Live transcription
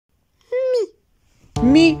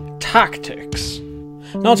Mii tactics.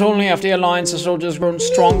 Not only have the Alliance's soldiers grown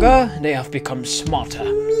stronger, they have become smarter.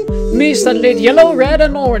 Miis that lead yellow, red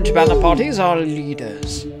and orange banner parties are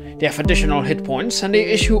leaders. They have additional hit points and they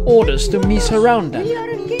issue orders to Miis around them.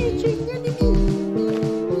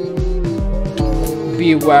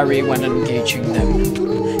 Be wary when engaging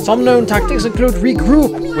them. Some known tactics include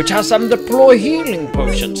regroup, which has them deploy healing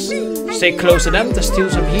potions. Stay close to them to steal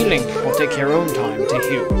some healing, or take your own time to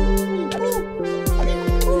heal.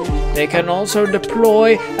 They can also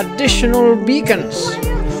deploy additional beacons,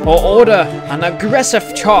 or order an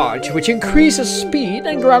aggressive charge, which increases speed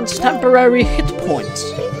and grants temporary hit points.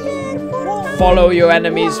 Follow your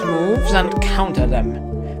enemy's moves and counter them.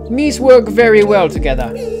 Miis work very well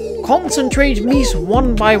together. Concentrate Miis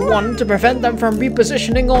one by one to prevent them from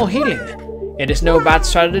repositioning or healing. It is no bad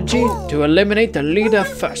strategy to eliminate the leader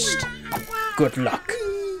first. Good luck.